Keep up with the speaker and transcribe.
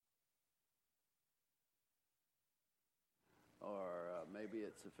Maybe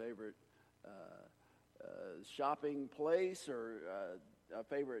it's a favorite shopping place or a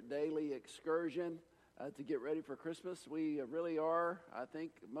favorite daily excursion to get ready for Christmas. We really are, I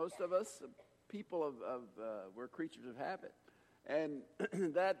think, most of us, people we're creatures of habit. And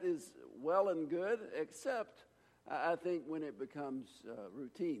that is well and good, except I think when it becomes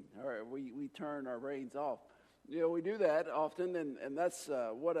routine, or we turn our brains off. We do that often, and that's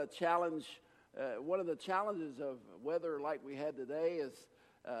what a challenge. One of the challenges of weather like we had today is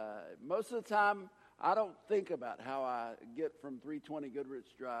most of the time I don't think about how I get from 320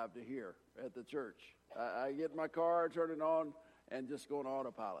 Goodrich Drive to here at the church. I get in my car, turn it on, and just go on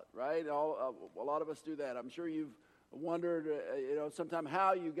autopilot, right? A lot of us do that. I'm sure you've wondered, sometime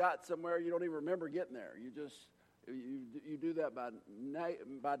how you got somewhere. You don't even remember getting there. You do that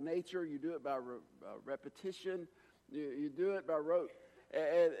by nature. You do it by repetition. You do it by rote.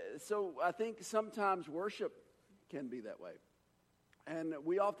 And so I think sometimes worship can be that way. And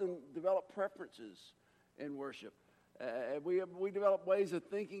we often develop preferences in worship. We develop ways of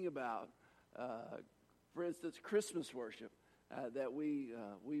thinking about, for instance, Christmas worship that we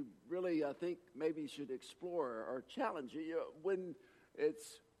really, I think, maybe should explore or challenge. When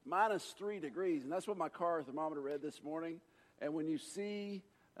it's -3 degrees, and that's what my car thermometer read this morning, and when you see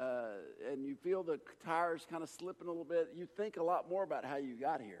and you feel the tires kind of slipping a little bit, you think a lot more about how you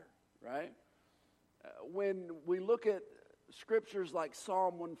got here, right? When we look at scriptures like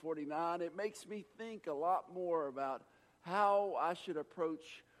Psalm 149, it makes me think a lot more about how I should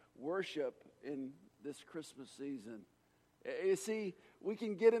approach worship in this Christmas season. You see, we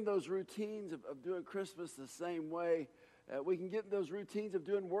can get in those routines of doing Christmas the same way. We can get in those routines of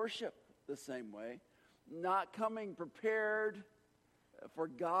doing worship the same way, not coming prepared for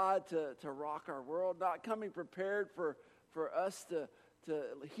God to rock our world, not coming prepared for us to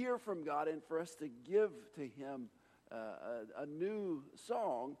hear from God and for us to give to Him a new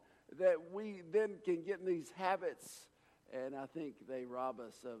song, that we then can get in these habits, and I think they rob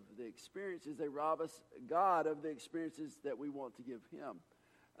us of the experiences. They rob us, God, of the experiences that we want to give Him.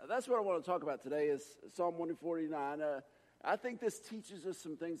 That's what I want to talk about today is Psalm 149. I think this teaches us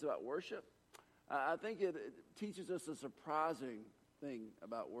some things about worship. I think it teaches us a surprising thing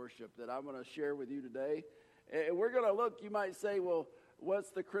about worship that I'm going to share with you today. And we're going to look, you might say, well,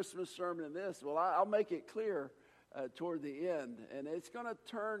 what's the Christmas sermon in this? Well, I'll make it clear toward the end. And it's going to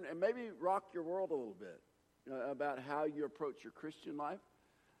turn and maybe rock your world a little bit about how you approach your Christian life,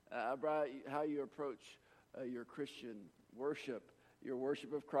 about how you approach your Christian worship, your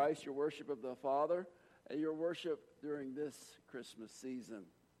worship of Christ, your worship of the Father, and your worship during this Christmas season.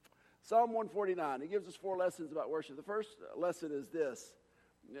 Psalm 149, it gives us 4 lessons about worship. The first lesson is this,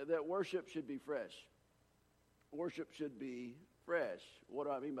 that worship should be fresh. Worship should be fresh. What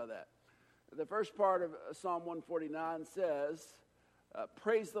do I mean by that? The first part of Psalm 149 says,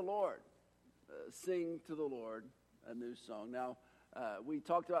 praise the Lord. Sing to the Lord a new song. Now, we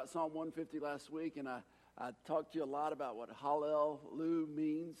talked about Psalm 150 last week, and I talked to you a lot about what Hallelu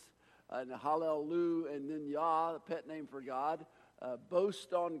means. And Hallelu and then Yah, the pet name for God.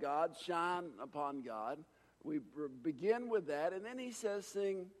 Boast on God, shine upon God. We begin with that, and then he says,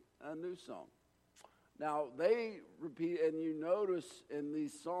 sing a new song. Now, they repeat, and you notice in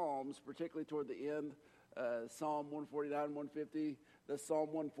these Psalms, particularly toward the end, Psalm 149, 150, the Psalm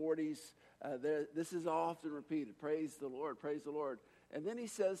 140s, this is often repeated. Praise the Lord, praise the Lord. And then he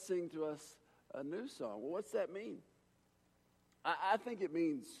says, sing to us a new song. Well, what's that mean? I think it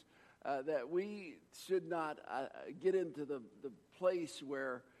means that we should not get into the place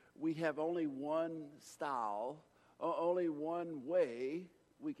where we have only one style, only one way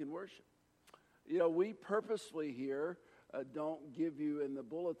we can worship. We purposely here don't give you in the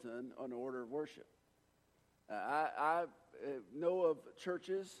bulletin an order of worship. I know of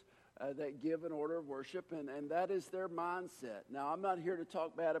churches that give an order of worship, and that is their mindset. Now, I'm not here to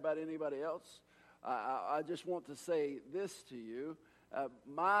talk bad about anybody else. I just want to say this to you.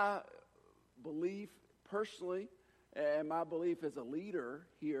 My belief personally, and my belief as a leader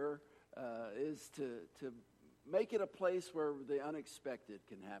here, is to make it a place where the unexpected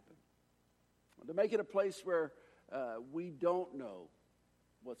can happen. To make it a place where we don't know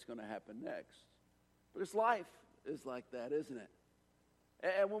what's going to happen next. Because life is like that, isn't it?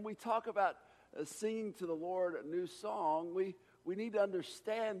 And when we talk about singing to the Lord a new song, we need to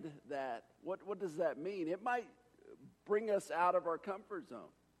understand that. What does that mean? It might bring us out of our comfort zone.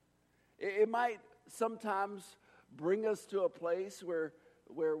 It might sometimes bring us to a place where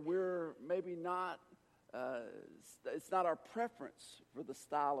we're maybe not, it's not our preference for the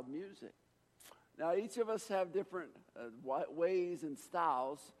style of music. Now, each of us have different ways and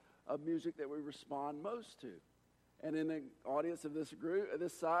styles of music that we respond most to. And in the audience of this group,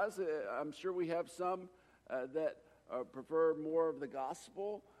 this size, I'm sure we have some that prefer more of the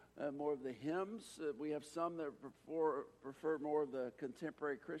gospel, more of the hymns. We have some that prefer more of the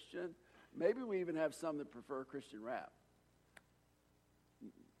contemporary Christian. Maybe we even have some that prefer Christian rap.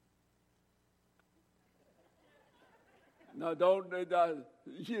 No,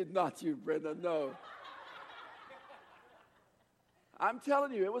 not you, Brenda, no. I'm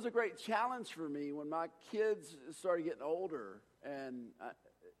telling you, it was a great challenge for me when my kids started getting older. And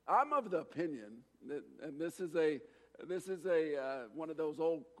I'm of the opinion that, and this is one of those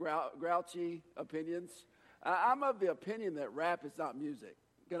old grouchy opinions. I'm of the opinion that rap is not music.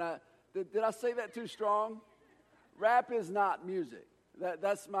 Did I say that too strong? Rap is not music.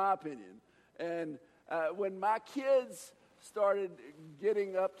 That's my opinion. And when my kids started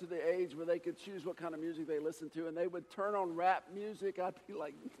getting up to the age where they could choose what kind of music they listened to, and they would turn on rap music, I'd be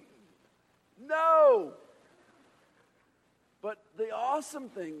like, no! But the awesome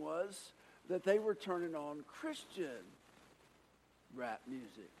thing was that they were turning on Christian rap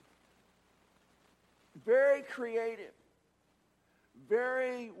music. Very creative,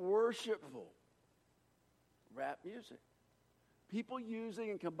 very worshipful rap music. People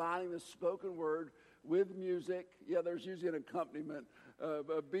using and combining the spoken word with music. Yeah, there's usually an accompaniment,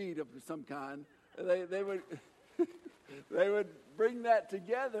 a beat of some kind. They would they would bring that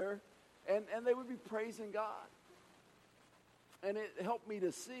together, and they would be praising God. And it helped me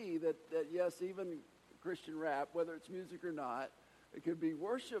to see that yes, even Christian rap, whether it's music or not, it could be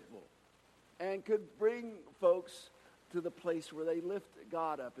worshipful and could bring folks to the place where they lift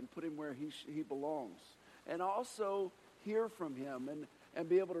God up and put him where he belongs, and also hear from him and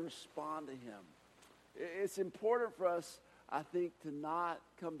be able to respond to him. It's important for us, I think, to not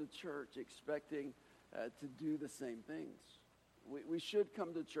come to church expecting to do the same things. We should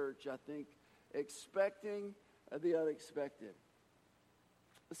come to church, I think, expecting the unexpected.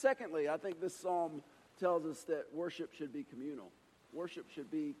 Secondly, I think this psalm tells us that worship should be communal. Worship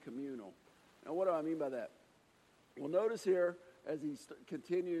should be communal. Now, what do I mean by that? Well, notice here, as he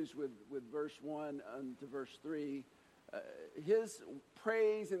continues with verse 1 to verse 3, his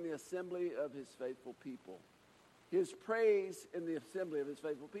praise in the assembly of his faithful people. His praise in the assembly of his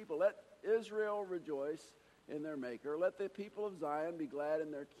faithful people. Let Israel rejoice in their Maker. Let the people of Zion be glad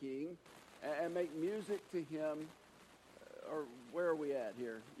in their King, and make music to him. Or where are we at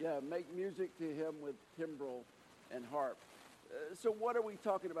here? Yeah, make music to him with timbrel and harp. So what are we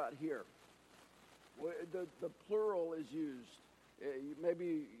talking about here? The plural is used.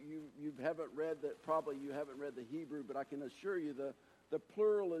 Maybe you haven't read that. Probably you haven't read the Hebrew, but I can assure you the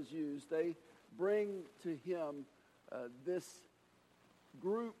plural is used. They bring to him this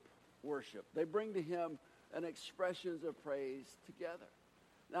group worship. They bring to him an expressions of praise together.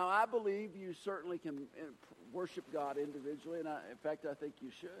 Now, I believe you certainly can worship God individually, and in fact, I think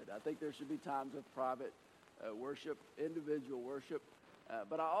you should. I think there should be times of private worship, individual worship.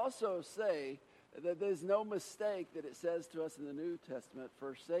 But I also say that there's no mistake that it says to us in the New Testament,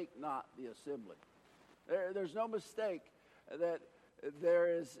 forsake not the assembly. There's no mistake that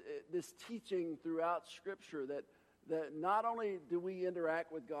there is this teaching throughout Scripture that not only do we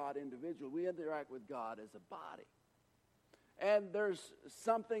interact with God individually, we interact with God as a body. And there's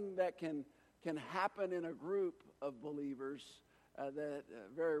something that can happen in a group of believers that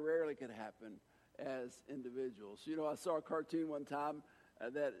very rarely can happen as individuals. You know, I saw a cartoon one time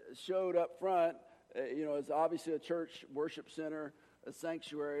that showed up front, it's obviously a church worship center, a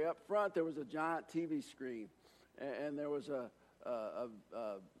sanctuary. Up front, there was a giant TV screen, and there was a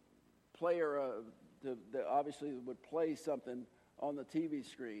player that obviously would play something on the TV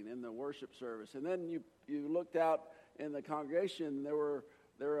screen in the worship service. And then you looked out in the congregation, there were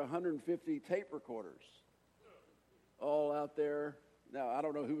 150 tape recorders all out there. Now, I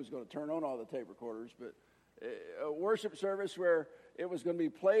don't know who was going to turn on all the tape recorders, but a worship service where it was going to be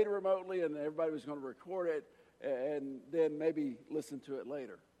played remotely and everybody was going to record it and then maybe listen to it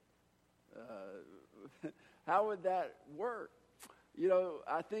later. How would that work?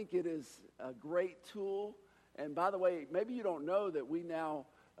 I think it is a great tool. And by the way, maybe you don't know that we now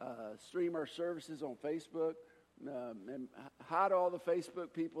stream our services on Facebook. And hi to all the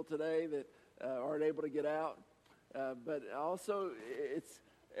Facebook people today that aren't able to get out. But also,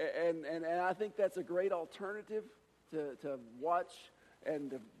 and I think that's a great alternative to watch and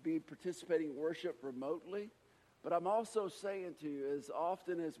to be participating in worship remotely. But I'm also saying to you, as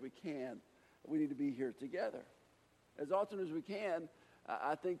often as we can, we need to be here together. As often as we can,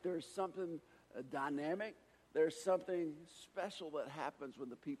 I think there's something dynamic. There's something special that happens when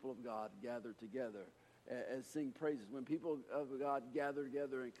the people of God gather together and sing praises. When people of God gather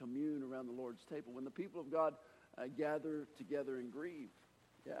together and commune around the Lord's table. When the people of God gather together and grieve.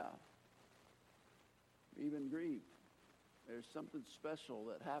 Yeah. Even grieve. There's something special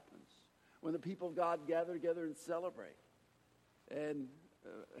that happens when the people of God gather together and celebrate and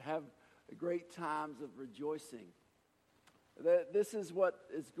have great times of rejoicing. This is what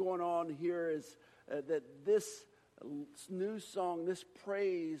is going on here is that this new song, this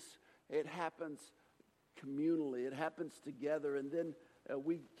praise, it happens communally. It happens together, and then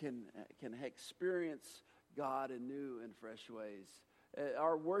we can experience God in new and fresh ways.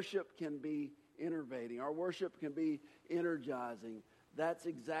 Our worship can be innervating. Our worship can be energizing. That's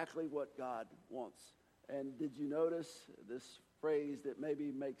exactly what God wants. And did you notice this phrase that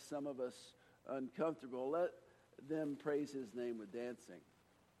maybe makes some of us uncomfortable? Let them praise his name with dancing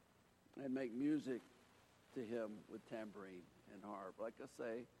and make music to him with tambourine and harp. Like I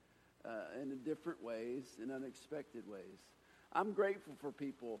say, in different ways, in unexpected ways. I'm grateful for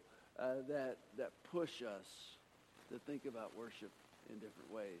people that push us to think about worship in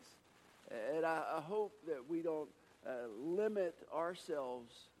different ways. And I hope that we don't limit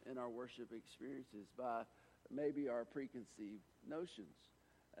ourselves in our worship experiences by maybe our preconceived notions.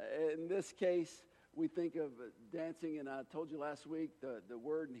 In this case, we think of dancing, and I told you last week, the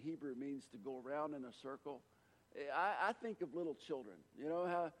word in Hebrew means to go around in a circle. I think of little children. You know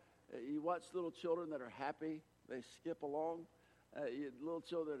how you watch little children that are happy, they skip along. Little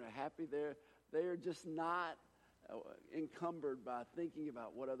children are happy. They are just not encumbered by thinking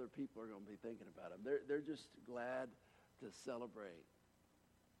about what other people are going to be thinking about them. They're just glad to celebrate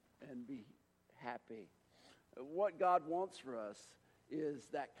and be happy. What God wants for us is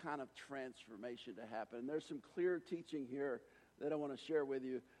that kind of transformation to happen. And there's some clear teaching here that I want to share with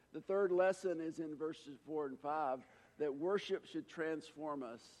you. The third lesson is in verses 4 and 5, that worship should transform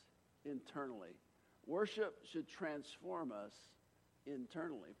us internally. Worship should transform us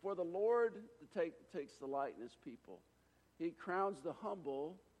internally. For the Lord takes delight in his people. He crowns the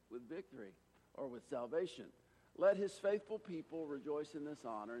humble with victory or with salvation. Let his faithful people rejoice in this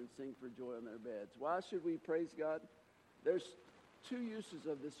honor and sing for joy on their beds. Why should we praise God? There's two uses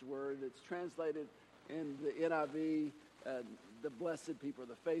of this word. It's translated in the NIV, the blessed people,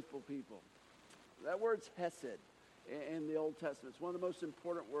 the faithful people. That word's hesed in the Old Testament. It's one of the most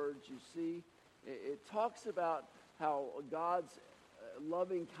important words you see. It talks about how God's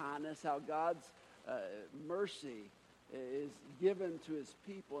loving kindness, how God's mercy is given to his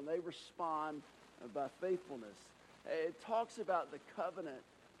people, and they respond by faithfulness. It talks about the covenant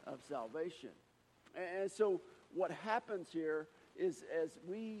of salvation. And so what happens here is as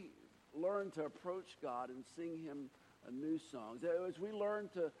we learn to approach God and sing him new songs, as we learn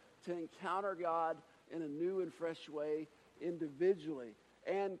to encounter God in a new and fresh way individually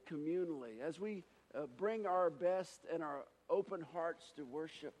and communally, as we bring our best and our open hearts to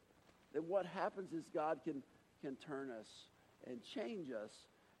worship, then what happens is God can turn us and change us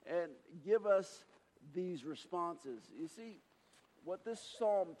and give us these responses. You see, what this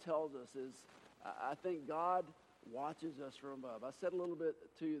psalm tells us is, I think God watches us from above. I said a little bit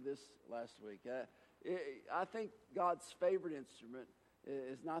to you this last week. I think God's favorite instrument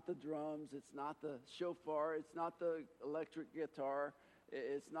is not the drums, it's not the shofar, it's not the electric guitar,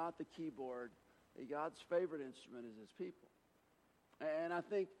 it's not the keyboard. God's favorite instrument is his people. And I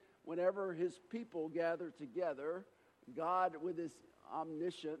think whenever his people gather together, God, with his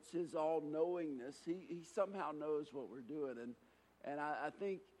omniscience, his all-knowingness, he somehow knows what we're doing. And I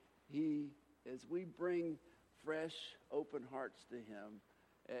think as we bring fresh, open hearts to him,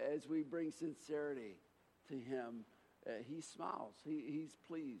 as we bring sincerity to him, he smiles. He's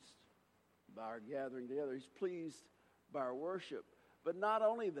pleased by our gathering together. He's pleased by our worship. But not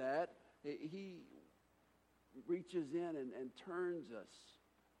only that, he reaches in and turns us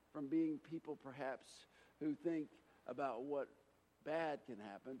from being people perhaps who think about what bad can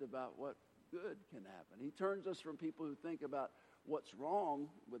happen to about what good can happen. He turns us from people who think about what's wrong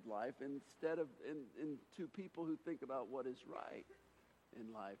with life instead of into people who think about what is right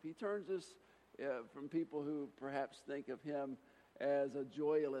in life. He turns us from people who perhaps think of him as a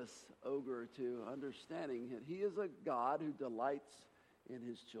joyless ogre to understanding that he is a God who delights in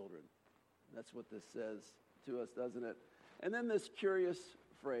his children. That's what this says to us, doesn't it? And then this curious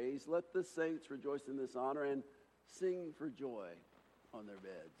phrase, let the saints rejoice in this honor and sing for joy on their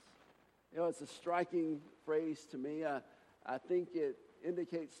beds. You know, it's a striking phrase to me. I think it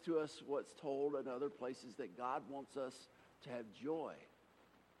indicates to us what's told in other places, that God wants us to have joy.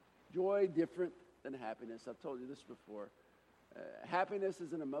 Joy different than happiness. I've told you this before. Happiness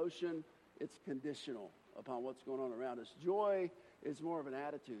is an emotion. It's conditional upon what's going on around us. Joy is more of an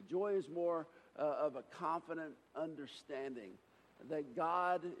attitude. Joy is more of a confident understanding. that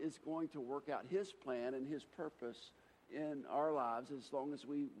God is going to work out his plan and his purpose in our lives as long as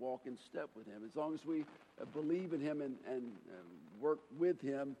we walk in step with him. As long as we believe in him and work with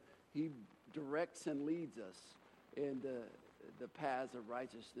him, he directs and leads us in the paths of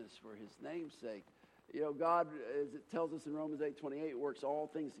righteousness for his name's sake. You know, God, as it tells us in Romans 8:28, works all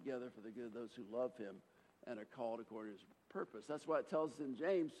things together for the good of those who love him and are called according to his purpose. That's why it tells us in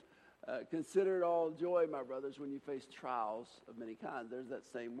James, consider it all joy, my brothers, when you face trials of many kinds. There's that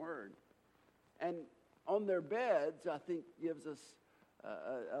same word. And on their beds, I think, gives us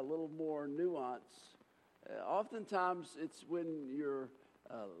a little more nuance. Oftentimes, it's when you're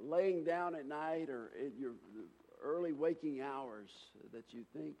laying down at night or in your early waking hours that you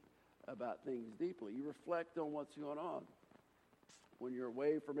think about things deeply. You reflect on what's going on when you're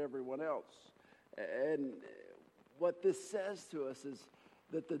away from everyone else. And what this says to us is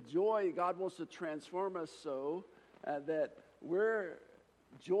that the joy, God wants to transform us so that we're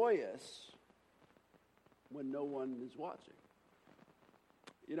joyous when no one is watching.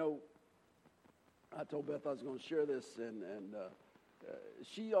 You know, I told Beth I was going to share this, and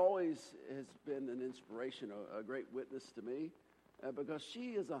she always has been an inspiration, a great witness to me, because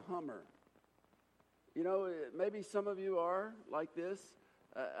she is a hummer. You know, maybe some of you are like this.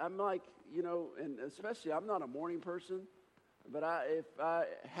 I'm like, you know, and especially I'm not a morning person, but if I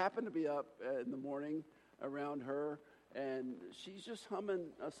happen to be up in the morning around her, and she's just humming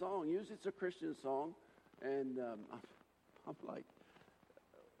a song, usually it's a Christian song, and I'm like,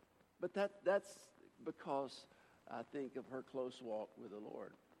 but that's because I think of her close walk with the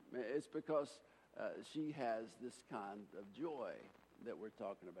Lord. It's because she has this kind of joy that we're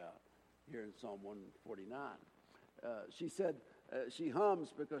talking about here in Psalm 149. She said she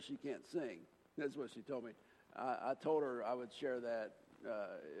hums because she can't sing. That's what she told me. I told her I would share that.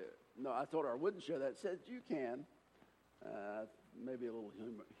 No, I told her I wouldn't share that. Said you can. Maybe a little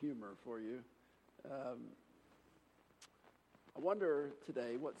humor for you. I wonder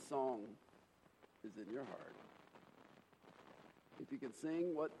today what song is in your heart. If you can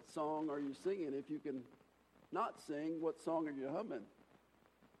sing, what song are you singing? If you can not sing, what song are you humming?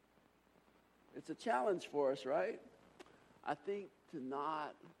 It's a challenge for us, right? I think to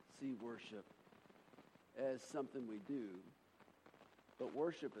not see worship as something we do, but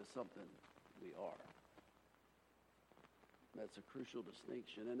worship is something we are. That's a crucial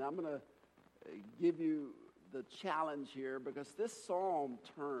distinction. And I'm going to give you the challenge here because this psalm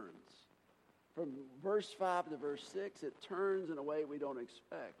turns. From verse 5 to verse 6, it turns in a way we don't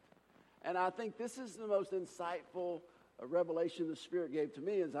expect. And I think this is the most insightful revelation the Spirit gave to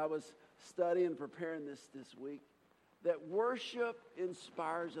me as I was studying and preparing this week, that worship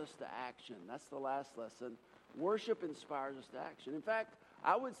inspires us to action. That's the last lesson. Worship inspires us to action. In fact,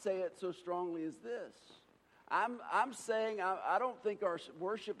 I would say it so strongly as this. I'm saying I don't think our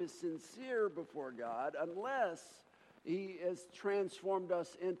worship is sincere before God unless he has transformed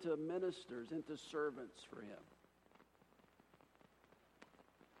us into ministers, into servants for him.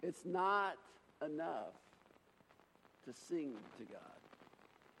 It's not enough to sing to God.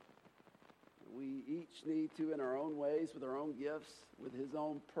 We each need to, in our own ways, with our own gifts, with his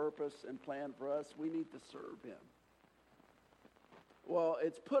own purpose and plan for us, we need to serve him. Well,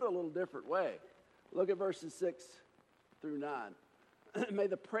 it's put a little different way. Look at verses 6 through 9. May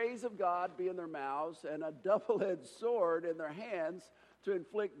the praise of God be in their mouths and a double-edged sword in their hands to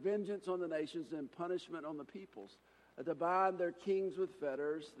inflict vengeance on the nations and punishment on the peoples, to bind their kings with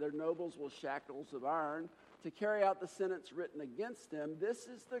fetters, their nobles with shackles of iron, to carry out the sentence written against them. This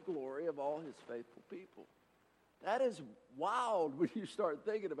is the glory of all his faithful people. That is wild when you start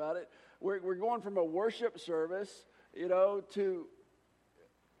thinking about it. We're going from a worship service, you know, to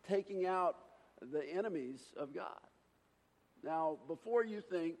taking out the enemies of God. Now, before you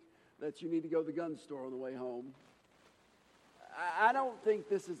think that you need to go to the gun store on the way home, I don't think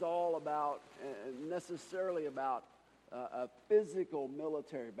this is all about, necessarily about a physical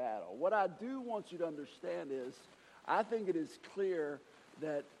military battle. What I do want you to understand is, I think it is clear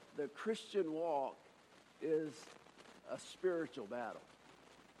that the Christian walk is a spiritual battle.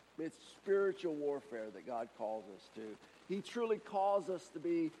 It's spiritual warfare that God calls us to. He truly calls us to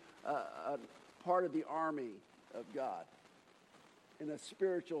be a part of the army of God. In a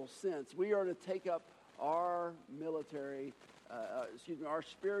spiritual sense, we are to take up our our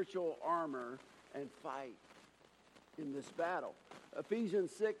spiritual armor and fight in this battle.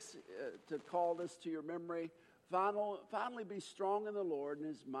 Ephesians 6, to call this to your memory, finally be strong in the Lord and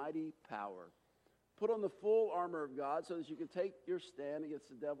his mighty power. Put on the full armor of God so that you can take your stand against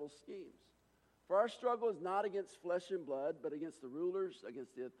the devil's schemes. For our struggle is not against flesh and blood, but against the rulers,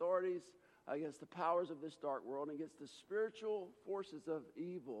 against the authorities, against the powers of this dark world and against the spiritual forces of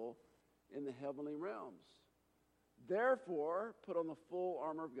evil in the heavenly realms. Therefore, put on the full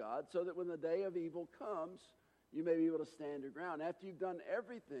armor of God so that when the day of evil comes, you may be able to stand your ground. After you've done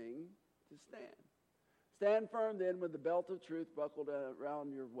everything, to stand. Stand firm then with the belt of truth buckled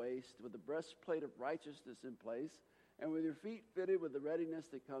around your waist, with the breastplate of righteousness in place, and with your feet fitted with the readiness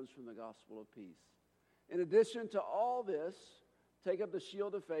that comes from the gospel of peace. In addition to all this, take up the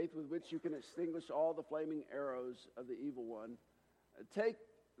shield of faith with which you can extinguish all the flaming arrows of the evil one. Take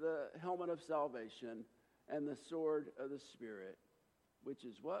the helmet of salvation and the sword of the Spirit, which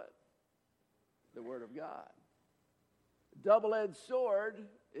is what? The Word of God. Double-edged sword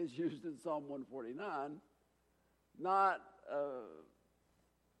is used in Psalm 149, not a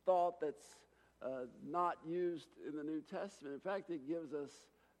thought that's not used in the New Testament. In fact, it gives us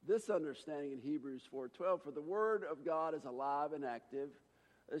this understanding in Hebrews 4:12. For the Word of God is alive and active,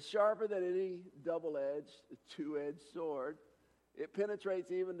 is sharper than any double-edged, two-edged sword. It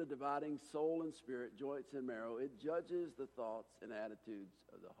penetrates even to dividing soul and spirit, joints and marrow. It judges the thoughts and attitudes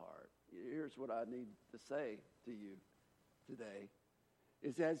of the heart. Here's what I need to say to you today,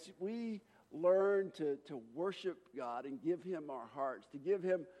 is as we learn to worship God and give Him our hearts, to give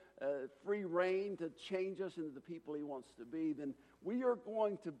Him free reign to change us into the people He wants to be, then we are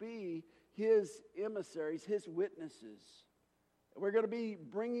going to be His emissaries, His witnesses. We're going to be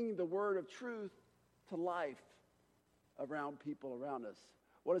bringing the word of truth to life around people around us.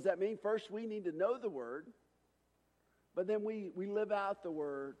 What does that mean? First, we need to know the word, but then we live out the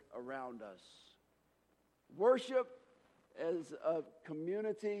word around us. Worship as a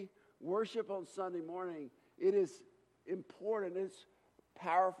community, worship on Sunday morning, it is important, it's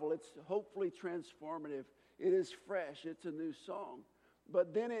powerful, it's hopefully transformative, it is fresh, it's a new song.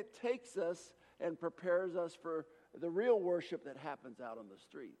 But then it takes us and prepares us for the real worship that happens out on the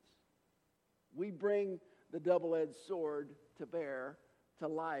streets. We bring the double-edged sword to bear to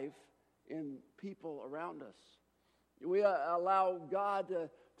life in people around us. We allow God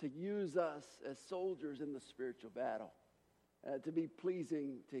to use us as soldiers in the spiritual battle, to be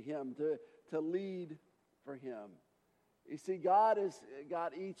pleasing to Him, to lead for Him. You see, God has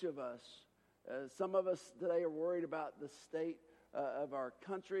got each of us. Some of us today are worried about the state of our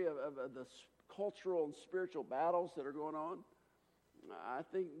country, of the cultural and spiritual battles that are going on. I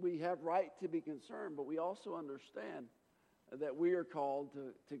think we have right to be concerned, but we also understand that we are called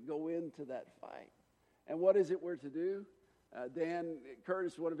to go into that fight. And what is it we're to do? Dan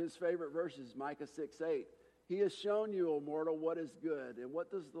Curtis, one of his favorite verses, Micah 6:8. He has shown you, O mortal, what is good. And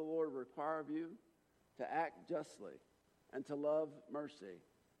what does the Lord require of you? To act justly, and to love mercy,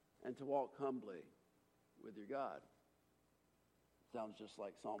 and to walk humbly with your God. Sounds just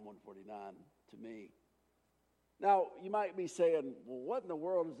like Psalm 149 to me. Now, you might be saying, well, what in the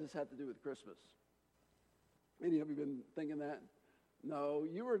world does this have to do with Christmas? Any of you been thinking that? No,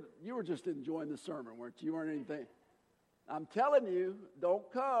 you were just enjoying the sermon, weren't you? You weren't anything. I'm telling you,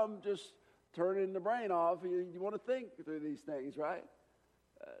 don't come just turning the brain off. You want to think through these things, right?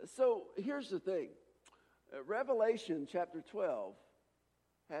 So here's the thing. Revelation chapter 12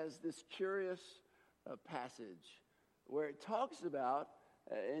 has this curious passage where it talks about,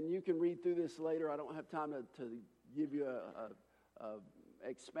 and you can read through this later. I don't have time to give you a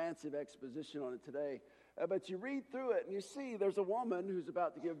expansive exposition on it today. But you read through it and you see there's a woman who's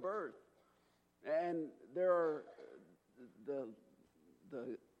about to give birth. And there are the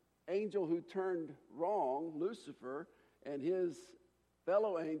angel who turned wrong, Lucifer, and his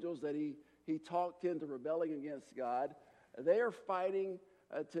fellow angels that he talked into rebelling against God. They are fighting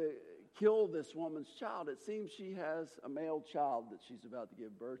to kill this woman's child. It seems she has a male child that she's about to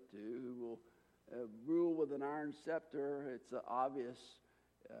give birth to who will rule with an iron scepter. It's an obvious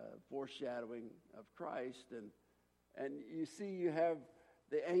foreshadowing of Christ. And you see you have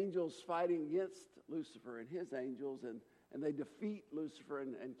the angels fighting against Lucifer and his angels, and they defeat Lucifer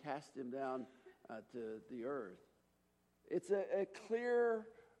and cast him down to the earth. It's a clear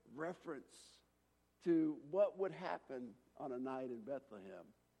reference to what would happen on a night in Bethlehem.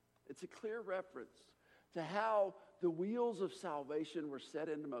 It's a clear reference to how the wheels of salvation were set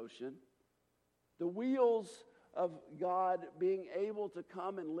into motion, the wheels of God being able to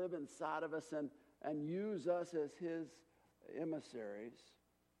come and live inside of us and use us as His emissaries.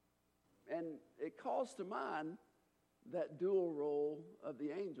 And it calls to mind that dual role of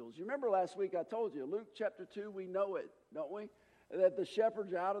the angels. You remember last week I told you, Luke chapter 2, we know it, don't we? That the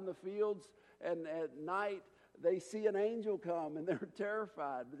shepherds are out in the fields, and at night they see an angel come and they're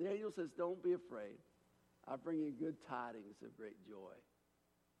terrified. But the angel says, don't be afraid. I bring you good tidings of great joy.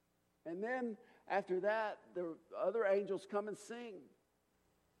 And then after that, the other angels come and sing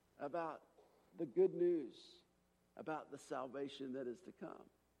about the good news about the salvation that is to come.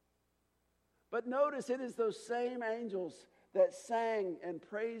 But notice it is those same angels that sang and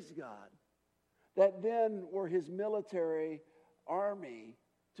praised God that then were his military army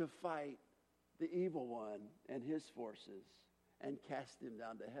to fight the evil one and his forces and cast him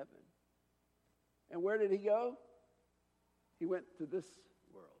down to heaven. And where did he go? He went to this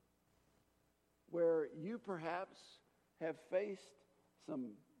world, where you perhaps have faced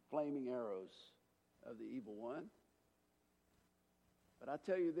some flaming arrows of the evil one. But I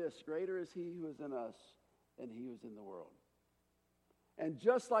tell you this, greater is he who is in us than he who is in the world. And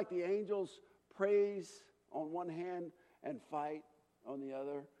just like the angels praise on one hand and fight on the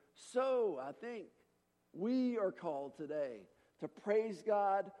other, so I think we are called today to praise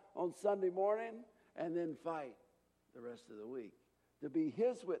God on Sunday morning and then fight the rest of the week, to be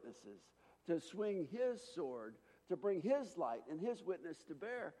his witnesses, to swing his sword, to bring his light and his witness to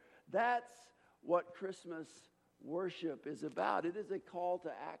bear. That's what Christmas worship is about. It is a call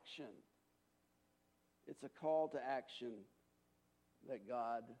to action. It's a call to action that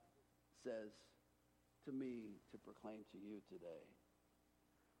God says to me to proclaim to you today.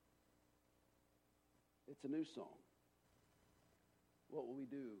 It's a new song. What will we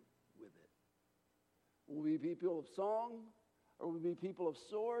do with it? Will we be people of song or will we be people of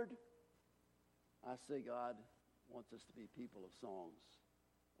sword? I say God wants us to be people of songs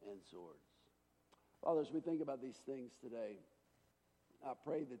and swords. Father, as we think about these things today, I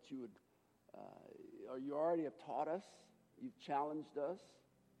pray that you would, or you already have taught us, you've challenged us.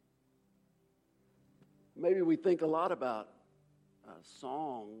 Maybe we think a lot about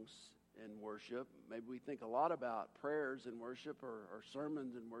songs in worship. Maybe we think a lot about prayers in worship or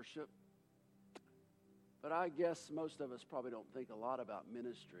sermons in worship. But I guess most of us probably don't think a lot about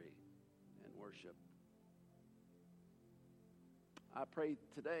ministry and worship. I pray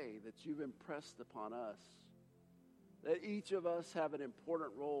today that you've impressed upon us that each of us have an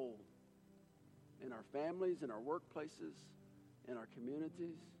important role in our families, in our workplaces, in our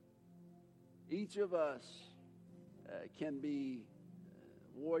communities. Each of us can be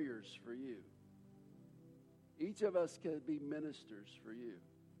warriors for you. Each of us can be ministers for you.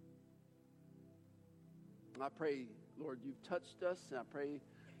 I pray, Lord, you've touched us, and I pray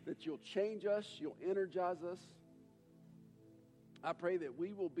that you'll change us, you'll energize us. I pray that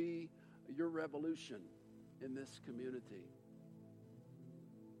we will be your revolution in this community.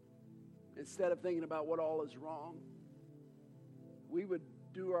 Instead of thinking about what all is wrong, we would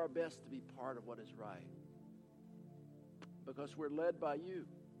do our best to be part of what is right. Because we're led by you.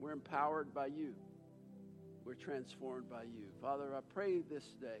 We're empowered by you. We're transformed by you. Father, I pray this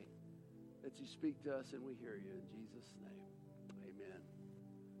day that you speak to us and we hear you in Jesus' name. Amen.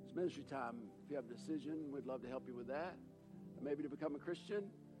 It's ministry time. If you have a decision, we'd love to help you with that. Maybe to become a Christian,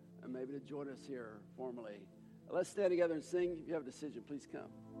 and maybe to join us here formally. Let's stand together and sing. If you have a decision, please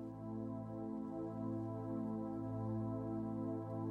come.